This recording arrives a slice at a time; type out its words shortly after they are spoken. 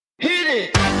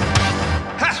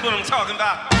That's what I'm talking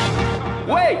about.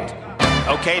 Wait!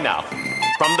 Okay, now,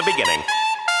 from the beginning.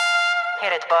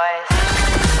 Hit it, boys.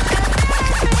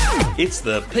 It's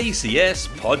the PCS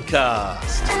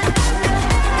podcast.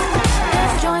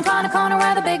 Join on a corner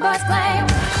where the big boys play.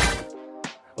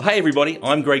 Well, hey everybody,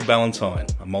 I'm Greg Ballantyne,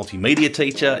 a multimedia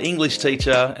teacher, English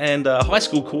teacher, and a high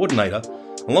school coordinator,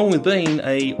 along with being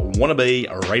a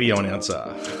wannabe radio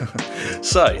announcer.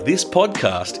 So, this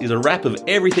podcast is a wrap of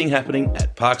everything happening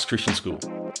at Parks Christian School.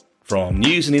 From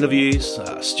news and interviews,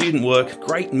 student work,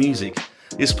 great music,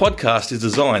 this podcast is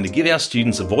designed to give our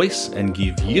students a voice and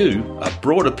give you a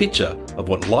broader picture of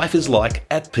what life is like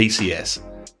at PCS.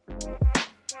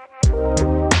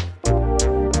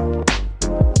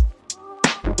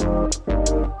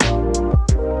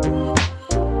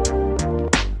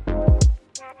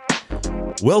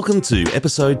 Welcome to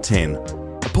episode 10.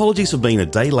 Apologies for being a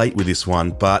day late with this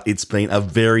one, but it's been a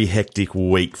very hectic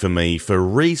week for me for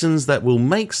reasons that will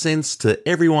make sense to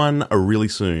everyone really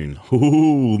soon.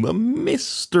 Ooh, the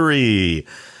mystery.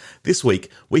 This week,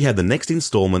 we have the next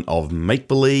installment of Make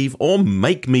Believe or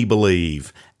Make Me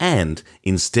Believe. And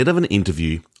instead of an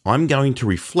interview, I'm going to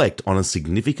reflect on a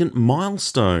significant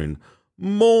milestone.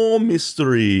 More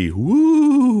mystery.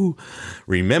 Woo!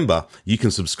 Remember, you can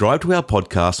subscribe to our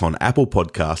podcast on Apple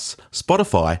Podcasts,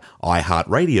 Spotify,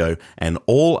 iHeartRadio, and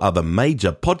all other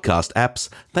major podcast apps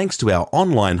thanks to our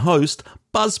online host,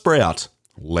 Buzzsprout.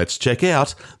 Let's check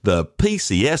out the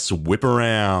PCS Whip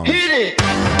Around. Hit it!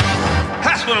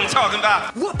 That's what I'm talking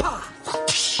about.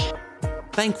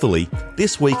 Thankfully,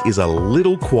 this week is a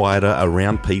little quieter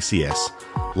around PCS.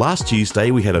 Last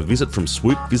Tuesday, we had a visit from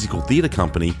Swoop Physical Theatre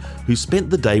Company, who spent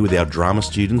the day with our drama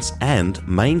students and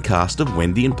main cast of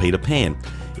Wendy and Peter Pan.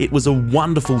 It was a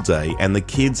wonderful day and the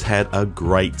kids had a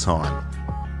great time.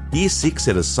 Year 6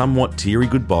 said a somewhat teary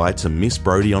goodbye to Miss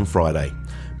Brodie on Friday.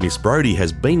 Miss Brodie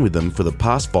has been with them for the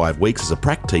past 5 weeks as a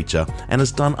prac teacher and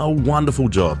has done a wonderful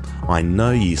job. I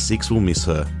know Year 6 will miss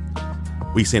her.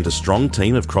 We sent a strong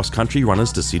team of cross-country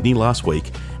runners to Sydney last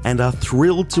week and are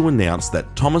thrilled to announce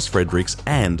that Thomas Fredericks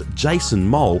and Jason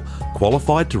Mole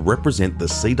qualified to represent the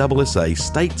CSSA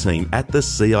state team at the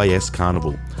CIS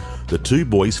Carnival. The two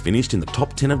boys finished in the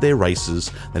top 10 of their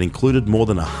races that included more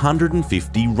than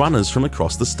 150 runners from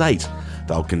across the state.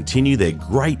 They'll continue their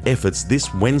great efforts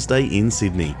this Wednesday in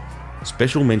Sydney.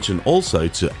 Special mention also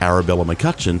to Arabella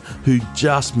McCutcheon, who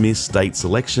just missed state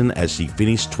selection as she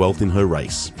finished 12th in her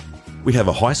race. We have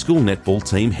a high school netball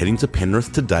team heading to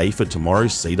Penrith today for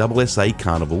tomorrow's CSSA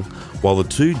Carnival, while the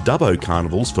two Dubbo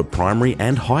Carnivals for primary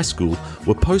and high school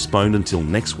were postponed until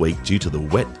next week due to the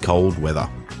wet, cold weather.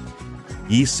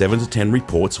 Year 7 to 10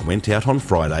 reports went out on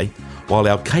Friday, while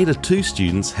our K-2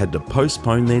 students had to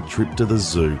postpone their trip to the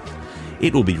zoo.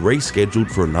 It will be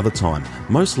rescheduled for another time,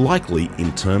 most likely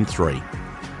in Term 3.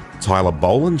 Tyler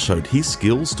Boland showed his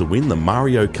skills to win the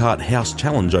Mario Kart House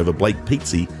Challenge over Blake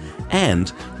Pizzi,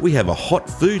 and we have a hot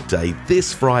food day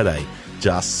this Friday.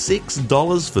 Just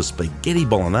 $6 for spaghetti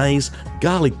bolognese,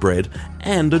 garlic bread,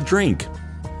 and a drink.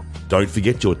 Don't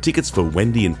forget your tickets for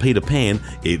Wendy and Peter Pan.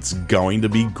 It's going to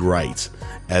be great.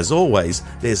 As always,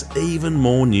 there's even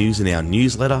more news in our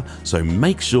newsletter, so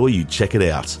make sure you check it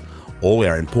out. All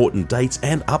our important dates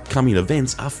and upcoming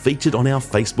events are featured on our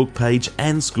Facebook page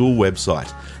and school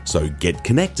website, so get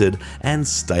connected and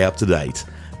stay up to date.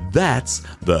 That's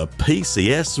the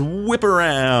PCS Whip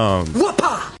Around.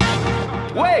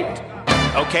 Wait!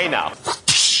 Okay, now.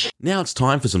 Now it's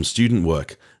time for some student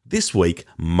work. This week,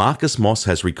 Marcus Moss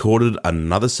has recorded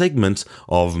another segment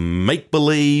of Make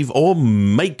Believe or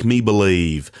Make Me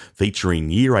Believe,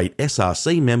 featuring Year 8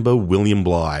 SRC member William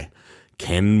Bligh.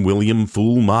 Can William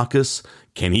fool Marcus?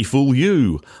 Can he fool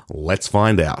you? Let's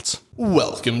find out.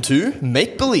 Welcome to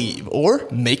Make Believe or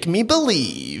Make Me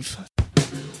Believe.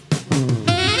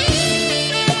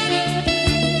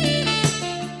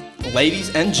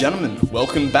 Ladies and gentlemen,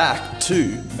 welcome back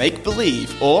to Make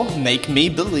Believe or Make Me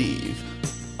Believe.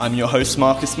 I'm your host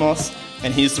Marcus Moss,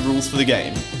 and here's the rules for the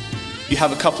game. You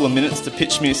have a couple of minutes to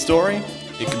pitch me a story.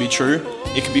 It could be true,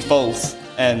 it could be false,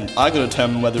 and I gotta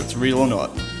determine whether it's real or not.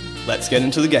 Let's get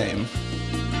into the game.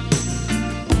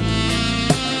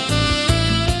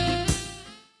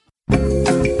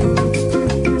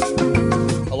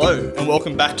 Hello, and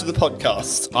welcome back to the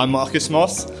podcast. I'm Marcus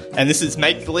Moss, and this is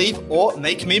Make Believe or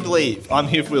Make Me Believe. I'm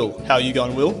here with Will. How are you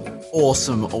going, Will?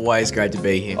 Awesome. Always great to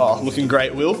be here. Oh, looking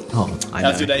great, Will. Oh, I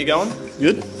know. How's your day going?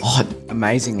 Good? Oh,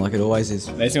 amazing, like it always is.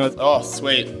 Amazing. Oh,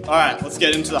 sweet. All right, let's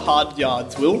get into the hard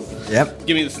yards, Will. Yep.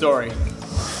 Give me the story.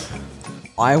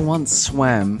 I once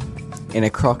swam in a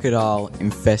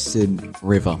crocodile-infested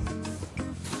river.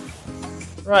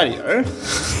 Rightio.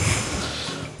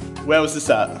 Where was this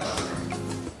at?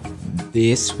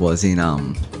 This was in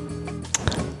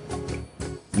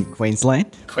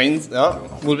Queensland. Oh,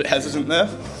 a little bit hesitant there.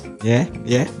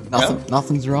 Yeah.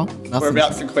 Nothing's wrong.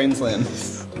 Whereabouts in Queensland?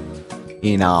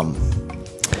 In on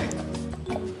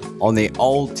the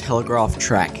old telegraph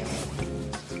track.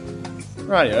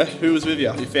 Rightio. Who was with you?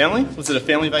 Your family? Was it a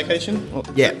family vacation? Or-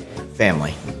 Yeah,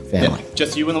 family. Yeah.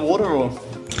 Just you in the water, or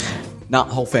Nah,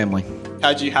 whole family.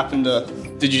 how'd you happen to?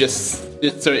 Did you just?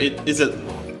 Is it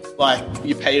like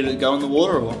you paid to go in the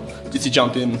water, or did you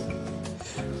jump in?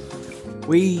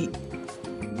 We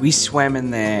swam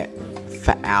in there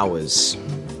for hours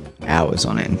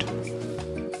on end.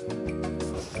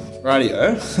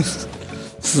 Rightio.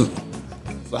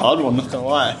 It's a hard one, not gonna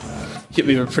lie. Hit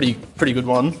me with a pretty good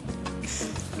one.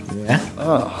 Yeah.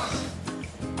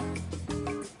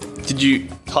 Did you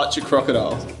touch a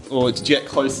crocodile, or did you get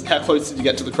close? How close did you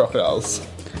get to the crocodiles?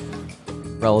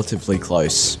 Relatively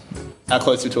close. How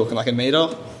close are we talking? Like a meter?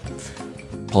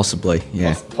 Possibly,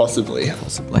 yeah. Possibly.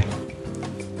 Possibly.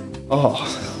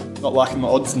 Oh, not liking my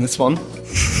odds in this one.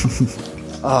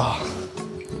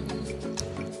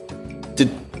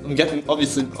 I'm getting,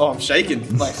 obviously, I'm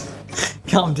shaking. Like,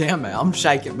 Calm down, mate. I'm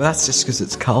shaking, but that's just because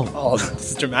it's cold. oh,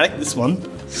 this is dramatic, this one.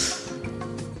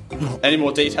 Any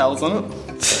more details on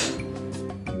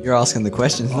it? You're asking the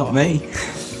questions, not me.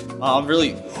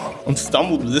 I'm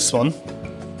stumbled with this one.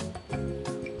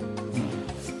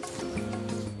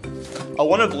 I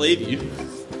want to believe you.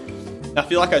 I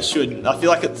feel like I should. I feel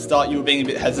like at the start you were being a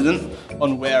bit hesitant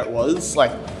on where it was,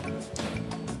 like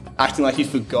acting like you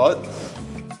forgot.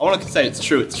 I want to say it's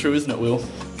true. It's true, isn't it, Will?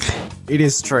 It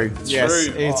is true. Yes,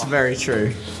 true. it's very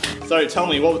true. So tell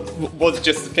me, what was it,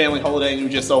 just a family holiday and you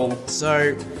were just all...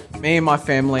 So, me and my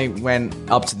family went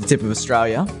up to the tip of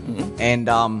Australia, and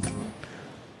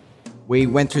we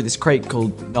went through this creek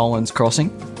called Nolan's Crossing,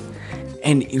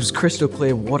 and it was crystal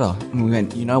clear water. And we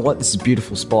went, you know what? This is a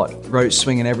beautiful spot. Roach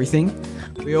swing and everything.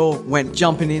 We all went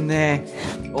jumping in there,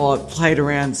 played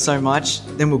around so much.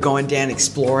 Then we're going down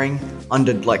exploring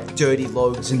under like dirty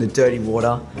logs in the dirty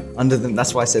water under them.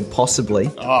 That's why I said possibly.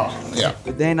 Oh, yeah.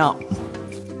 But then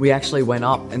we actually went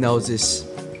up, and there was this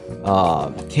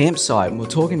campsite, and we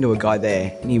were talking to a guy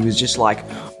there, and he was just like,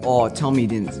 "Oh, tell me you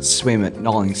didn't swim at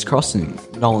Nolan's Crossing."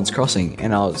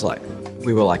 And I was like,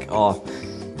 we were like, "Oh,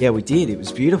 yeah, we did. It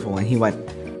was beautiful." And he went,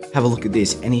 "Have a look at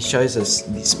this," and he shows us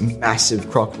this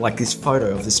massive this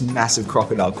photo of this massive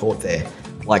crocodile caught there,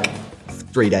 like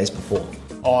 3 days before.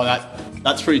 Oh,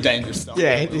 that's pretty dangerous stuff.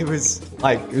 Yeah, it was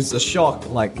a shock.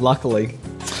 Like, luckily.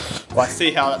 Well, I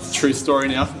see how that's a true story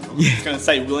now. I'm just going to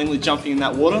say willingly jumping in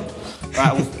that water. All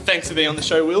right, well, thanks for being on the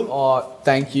show, Will. Oh,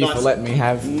 thank you for letting me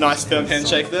have. Nice firm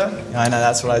handshake there. I know,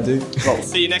 that's what I do. Well, we'll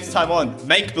see you next time on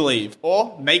Make Believe,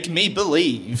 or Make Me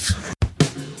Believe.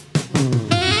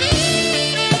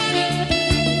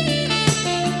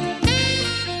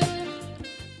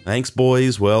 Thanks,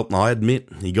 boys. Well, I admit,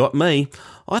 he got me.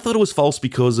 I thought it was false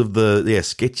because of the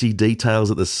sketchy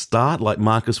details at the start, like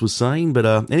Marcus was saying.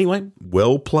 But anyway,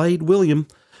 well played, William.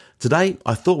 Today,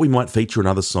 I thought we might feature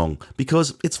another song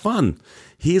because it's fun.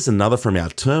 Here's another from our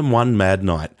Term 1 Mad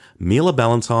Night. Mila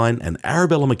Ballantyne and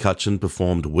Arabella McCutcheon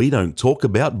performed We Don't Talk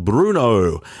About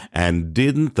Bruno. And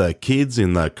didn't the kids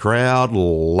in the crowd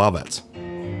love it?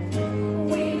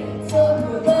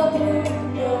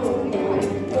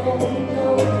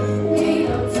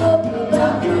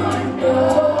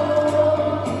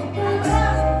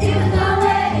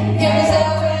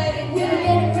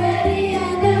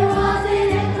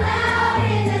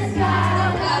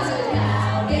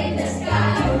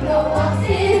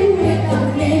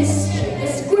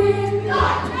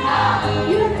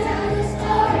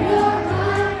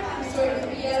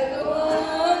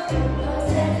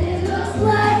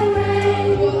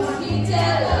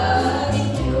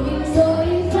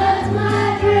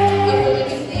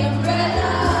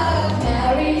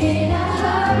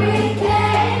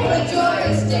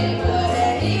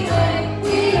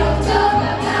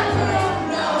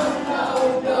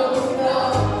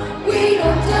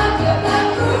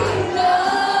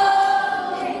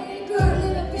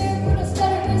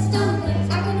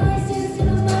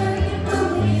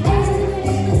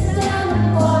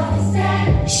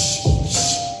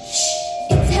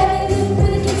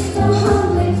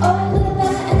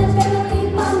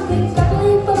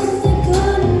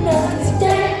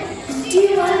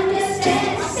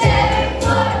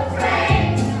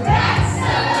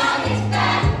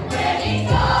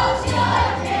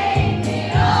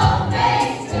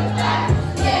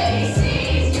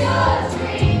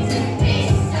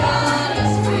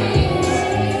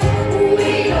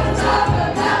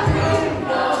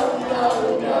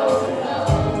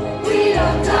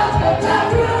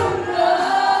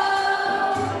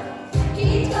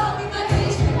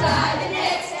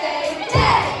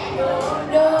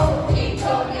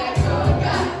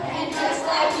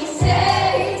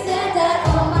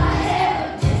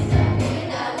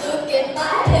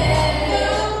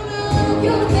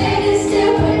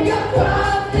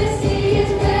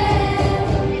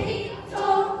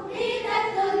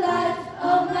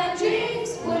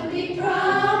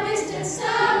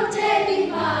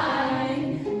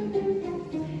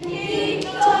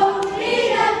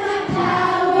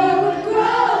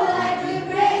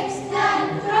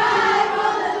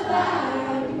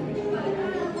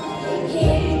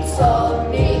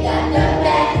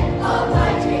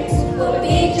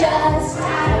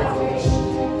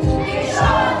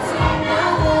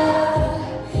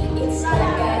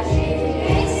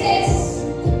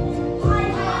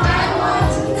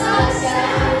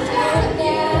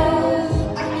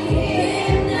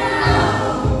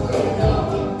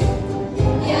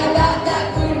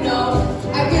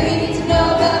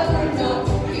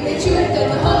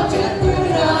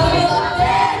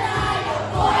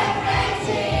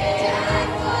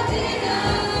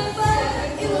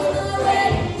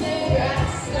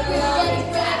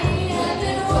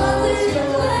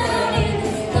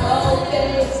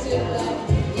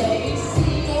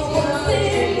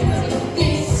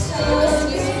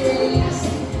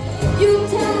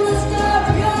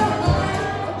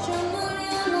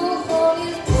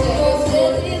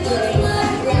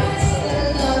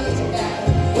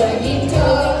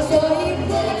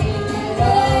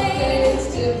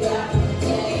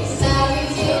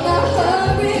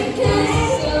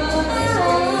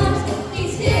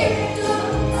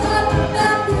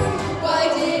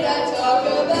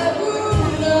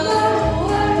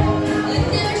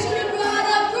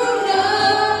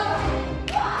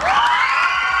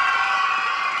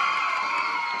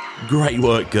 Great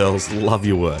work, girls. Love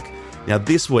your work. Now,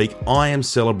 this week, I am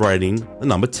celebrating the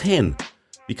number 10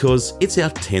 because it's our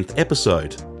 10th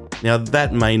episode. Now,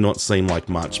 that may not seem like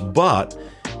much, but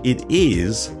it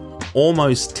is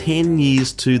almost 10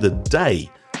 years to the day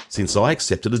since I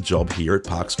accepted a job here at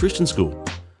Parks Christian School.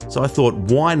 So I thought,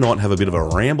 why not have a bit of a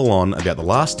ramble on about the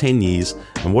last 10 years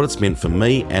and what it's meant for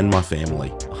me and my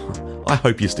family. I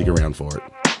hope you stick around for it.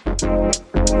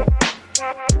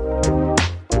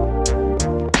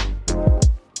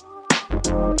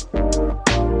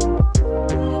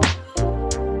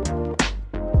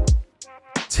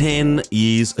 "10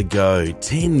 years ago.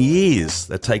 10 years.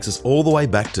 That takes us all the way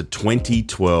back to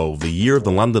 2012, the year of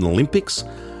the London Olympics.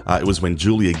 It was when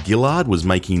Julia Gillard was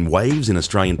making waves in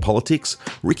Australian politics.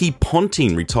 Ricky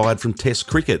Ponting retired from Test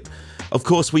cricket. Of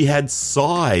course, we had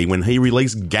Psy when he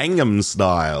released Gangnam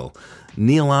Style.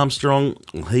 Neil Armstrong,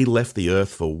 he left the Earth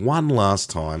for one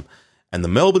last time. And the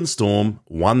Melbourne Storm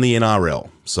won the NRL.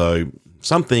 So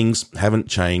some things haven't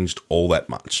changed all that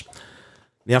much.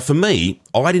 Now, for me,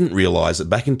 I didn't realise that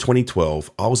back in 2012,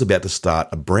 I was about to start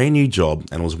a brand new job,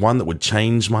 and it was one that would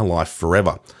change my life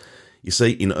forever. You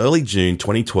see, in early June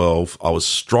 2012, I was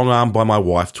strong-armed by my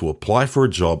wife to apply for a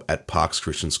job at Parks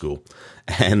Christian School.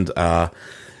 And,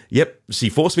 she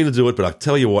forced me to do it, but I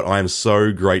tell you what, I am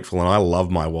so grateful, and I love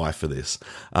my wife for this.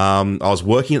 I was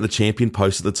working at the Champion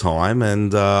Post at the time,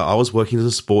 and I was working as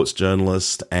a sports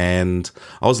journalist, and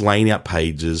I was laying out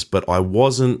pages, but I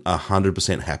wasn't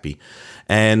 100% happy.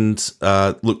 And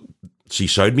look, she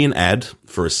showed me an ad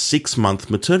for a 6-month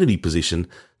maternity position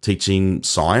teaching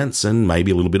science and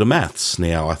maybe a little bit of maths.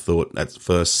 Now, I thought that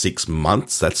for 6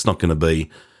 months, that's not going to be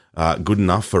good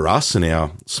enough for us and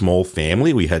our small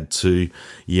family. We had 2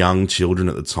 young children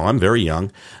at the time, very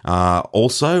young.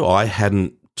 Also, I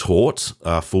hadn't taught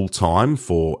full-time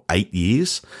for 8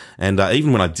 years. And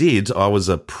even when I did, I was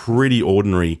a pretty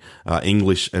ordinary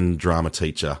English and drama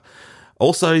teacher.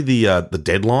 Also, the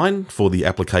deadline for the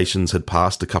applications had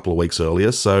passed a couple of weeks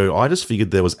earlier, so I just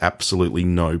figured there was absolutely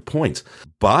no point.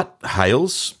 But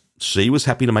Hales, she was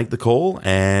happy to make the call,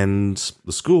 and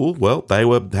the school, well, they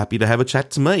were happy to have a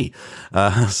chat to me.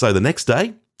 So the next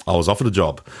day, I was offered a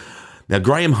job. Now,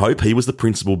 Graham Hope, he was the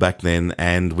principal back then,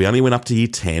 and we only went up to year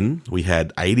 10. We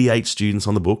had 88 students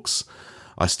on the books.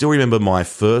 I still remember my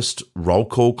first roll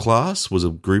call class was a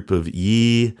group of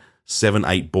year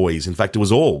 7-8 boys. In fact, it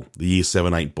was all the year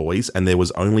 7-8 boys, and there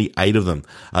was only 8 of them.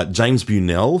 James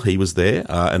Bunell, he was there,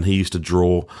 and he used to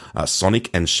draw Sonic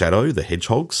and Shadow, the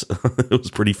hedgehogs. It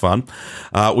was pretty fun.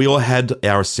 We all had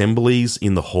our assemblies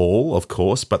in the hall, of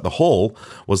course, but the hall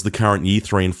was the current year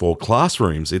 3 and 4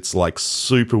 classrooms. It's like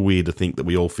super weird to think that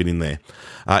we all fit in there.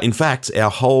 In fact,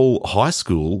 our whole high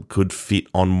school could fit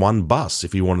on one bus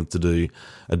if you wanted to do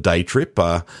a day trip.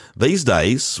 These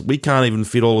days, we can't even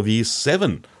fit all of year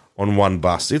 7 on one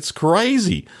bus. It's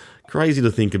crazy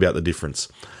to think about the difference.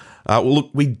 Well, look,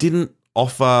 we didn't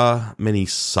offer many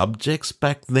subjects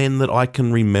back then that I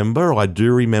can remember. I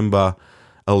do remember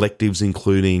electives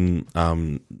including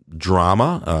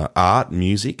drama, art,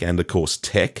 music, and of course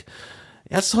tech.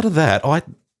 Outside of that, I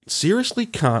seriously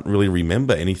can't really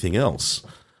remember anything else.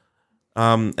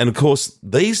 And of course,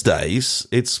 these days,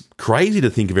 it's crazy to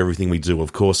think of everything we do.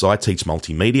 Of course, I teach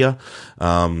multimedia.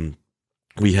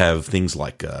 We have things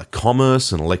like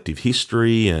commerce and elective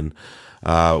history, and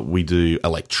we do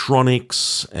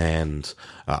electronics and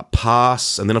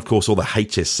PASS, and then, of course, all the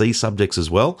HSC subjects as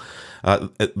well.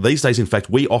 These days, in fact,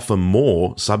 we offer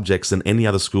more subjects than any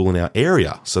other school in our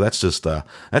area. So that's just,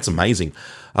 that's amazing.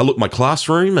 Look, my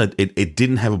classroom, it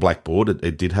didn't have a blackboard.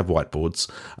 It did have whiteboards,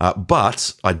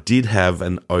 but I did have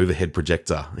an overhead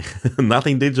projector.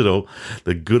 Nothing digital,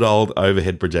 the good old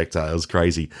overhead projector. It was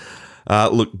crazy.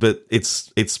 Look, but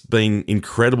it's been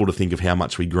incredible to think of how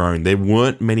much we've grown. There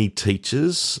weren't many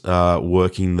teachers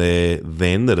working there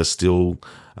then that are still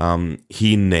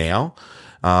here now.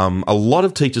 A lot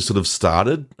of teachers sort of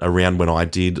started around when I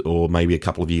did, or maybe a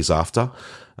couple of years after.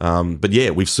 But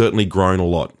yeah, we've certainly grown a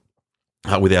lot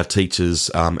with our teachers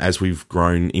as we've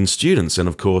grown in students. And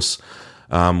of course,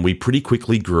 we pretty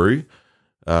quickly grew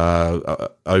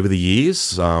over the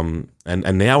years. And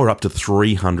now we're up to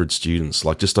 300 students,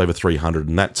 like just over 300.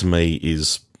 And that to me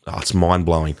is, it's mind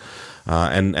blowing.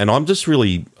 And I'm just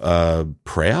really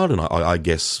proud and I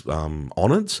guess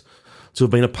honoured to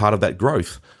have been a part of that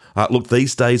growth. Look,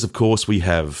 these days, of course, we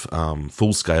have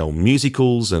full-scale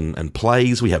musicals and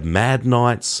plays. We have mad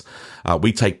nights.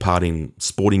 We take part in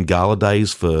sporting gala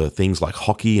days for things like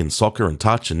hockey and soccer and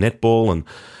touch and netball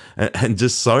and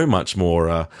just so much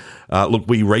more. Look,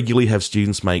 we regularly have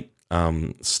students make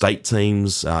state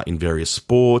teams in various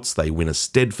sports. They win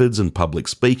Stedfords and public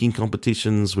speaking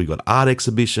competitions. We've got art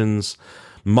exhibitions,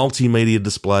 multimedia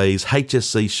displays,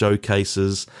 HSC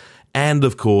showcases, and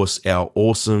of course our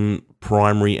awesome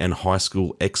primary and high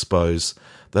school expos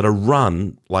that are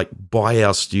run like by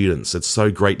our students. It's so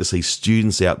great to see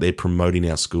students out there promoting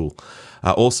our school.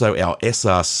 Also, our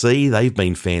SRC, they've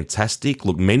been fantastic.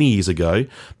 Look, many years ago,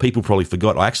 people probably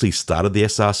forgot, I actually started the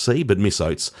SRC, but Miss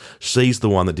Oates, she's the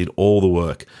one that did all the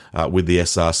work with the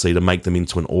SRC to make them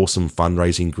into an awesome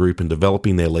fundraising group and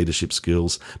developing their leadership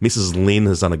skills. Mrs. Lynn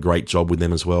has done a great job with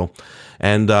them as well.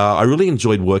 And I really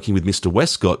enjoyed working with Mr.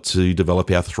 Westcott to develop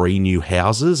our 3 new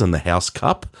houses and the House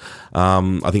Cup.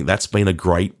 I think that's been a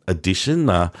great addition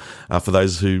for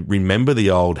those who remember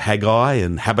the old Haggai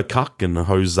and Habakkuk and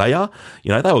Hosea. You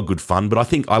know, they were good fun, but I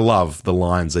think I love the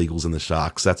Lions, Eagles and the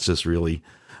Sharks. That's just really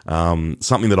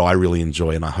something that I really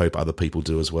enjoy, and I hope other people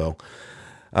do as well.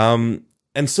 And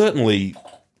certainly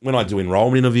when I do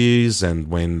enrollment interviews and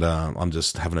when I'm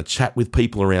just having a chat with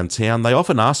people around town, they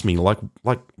often ask me, like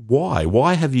why?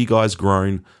 Why have you guys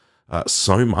grown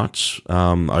so much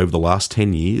over the last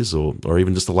 10 years or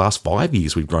even just the last 5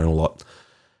 years? We've grown a lot.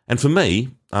 And for me,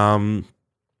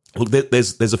 look,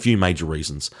 there's a few major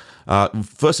reasons.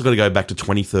 First, I've got to go back to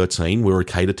 2013. We were a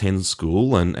K-10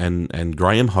 school, and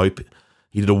Graham Hope,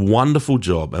 he did a wonderful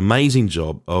job, amazing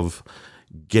job of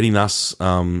getting us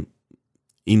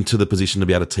into the position to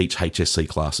be able to teach HSC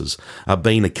classes.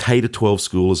 Being a K-12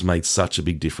 school has made such a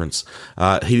big difference.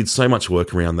 He did so much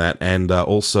work around that, and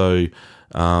also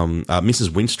Mrs.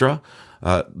 Winstra.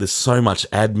 There's so much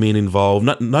admin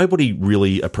involved. Nobody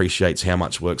really appreciates how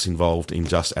much work's involved in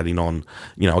just adding on,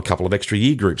 a couple of extra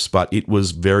year groups, but it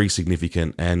was very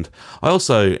significant. And I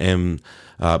also am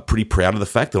pretty proud of the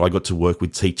fact that I got to work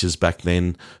with teachers back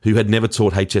then who had never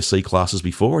taught HSC classes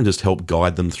before and just help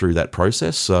guide them through that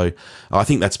process. So I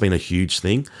think that's been a huge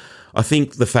thing. I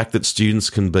think the fact that students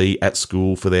can be at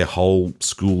school for their whole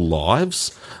school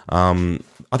lives,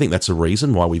 I think that's a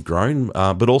reason why we've grown,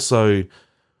 but also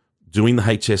doing the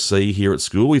HSC here at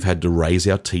school, we've had to raise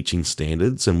our teaching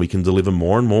standards and we can deliver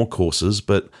more and more courses.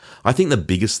 But I think the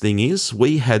biggest thing is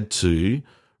we had to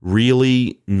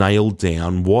really nail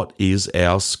down what is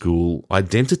our school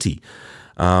identity.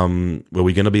 Were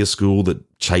we going to be a school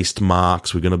that chased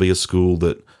marks? We're going to be a school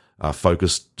that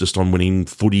focused just on winning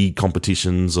footy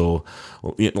competitions or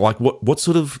what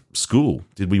sort of school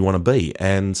did we want to be?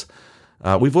 And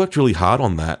we've worked really hard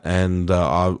on that. And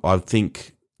I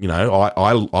think,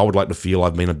 I would like to feel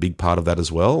I've been a big part of that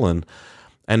as well.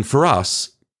 And for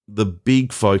us, the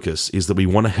big focus is that we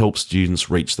want to help students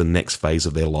reach the next phase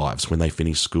of their lives when they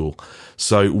finish school.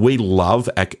 So we love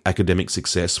academic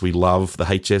success. We love the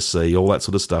HSC, all that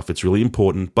sort of stuff. It's really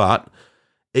important. But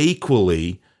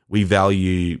equally, we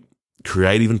value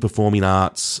creative and performing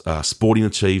arts, sporting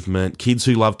achievement, kids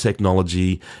who love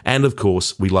technology, and of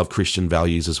course, we love Christian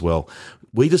values as well.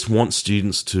 We just want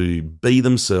students to be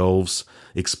themselves,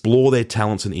 explore their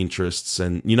talents and interests.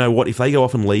 And you know what? If they go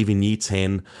off and leave in year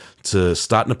 10 to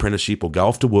start an apprenticeship or go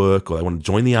off to work or they want to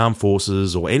join the armed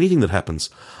forces or anything that happens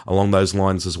along those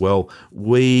lines as well,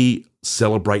 we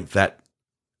celebrate that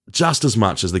just as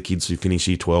much as the kids who finish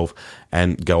year 12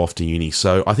 and go off to uni.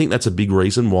 So I think that's a big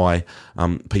reason why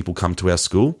people come to our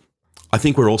school. I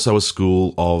think we're also a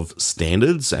school of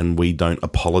standards, and we don't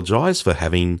apologise for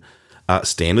having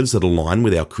standards that align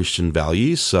with our Christian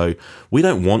values. So we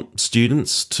don't want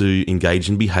students to engage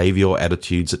in behaviour or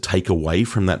attitudes that take away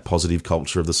from that positive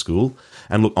culture of the school.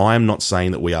 And look, I am not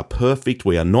saying that we are perfect.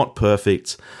 We are not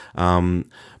perfect.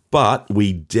 But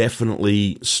we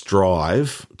definitely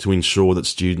strive to ensure that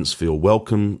students feel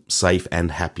welcome, safe,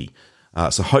 and happy.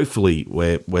 So hopefully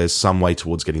we're some way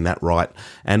towards getting that right.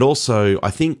 And also, I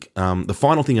think the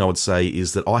final thing I would say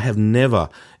is that I have never,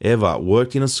 ever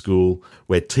worked in a school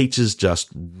where teachers just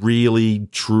really,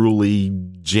 truly,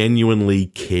 genuinely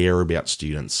care about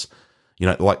students. You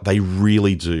know, like they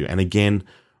really do. And again,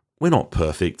 we're not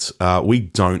perfect. We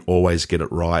don't always get it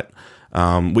right.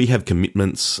 We have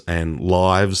commitments and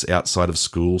lives outside of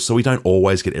school, so we don't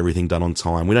always get everything done on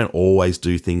time. We don't always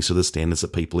do things to the standards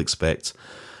that people expect.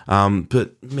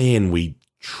 But man, we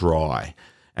try.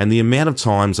 And the amount of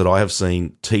times that I have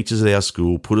seen teachers at our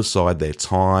school put aside their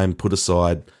time, put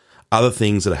aside other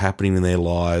things that are happening in their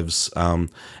lives,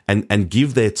 and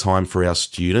give their time for our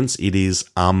students, it is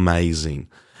amazing.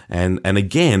 And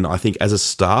again, I think as a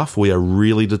staff, we are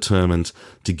really determined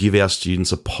to give our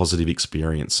students a positive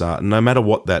experience, no matter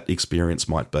what that experience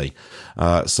might be.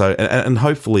 And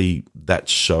hopefully that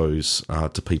shows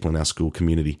to people in our school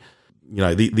community. You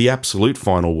know, the absolute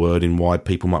final word in why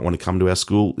people might want to come to our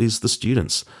school is the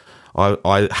students.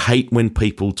 I hate when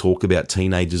people talk about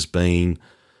teenagers being,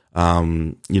 like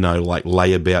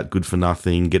layabout, good for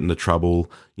nothing, get into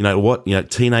trouble. You know what? You know,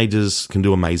 teenagers can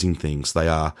do amazing things. They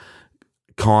are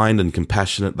kind and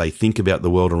compassionate. They think about the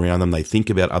world around them. They think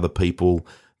about other people.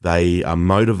 They are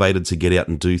motivated to get out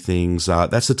and do things.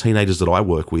 That's the teenagers that I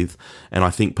work with. And I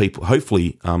think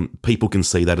hopefully people can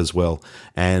see that as well.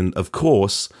 And of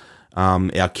course,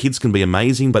 our kids can be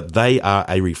amazing, but they are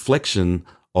a reflection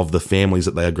of the families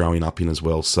that they are growing up in as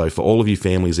well. So for all of you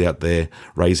families out there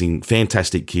raising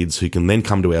fantastic kids who can then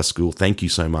come to our school, thank you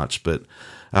so much. But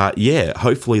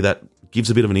hopefully that gives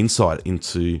a bit of an insight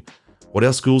into what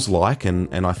our school's like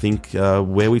and I think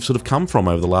where we've sort of come from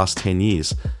over the last 10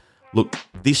 years. Look,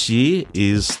 this year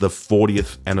is the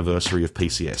 40th anniversary of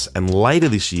PCS, and later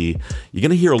this year, you're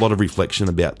going to hear a lot of reflection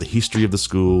about the history of the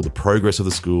school, the progress of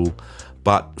the school.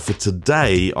 But for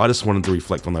today, I just wanted to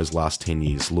reflect on those last 10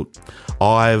 years. Look,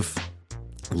 I've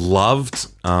loved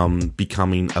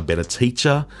becoming a better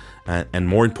teacher and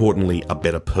more importantly, a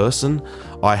better person.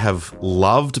 I have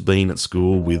loved being at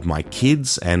school with my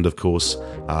kids and, of course,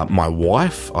 my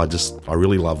wife. I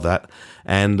really love that.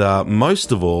 And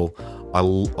most of all,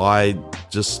 I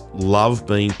just love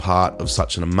being part of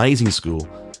such an amazing school,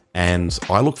 and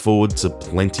I look forward to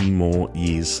plenty more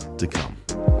years to come.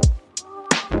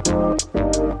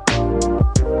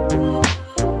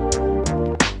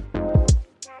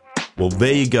 Well,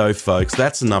 there you go, folks.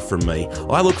 That's enough from me.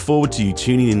 I look forward to you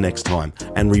tuning in next time.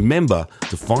 And remember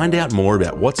to find out more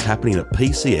about what's happening at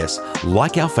PCS,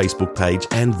 like our Facebook page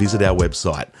and visit our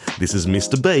website. This is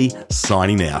Mr. B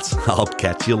signing out. I'll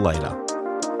catch you later.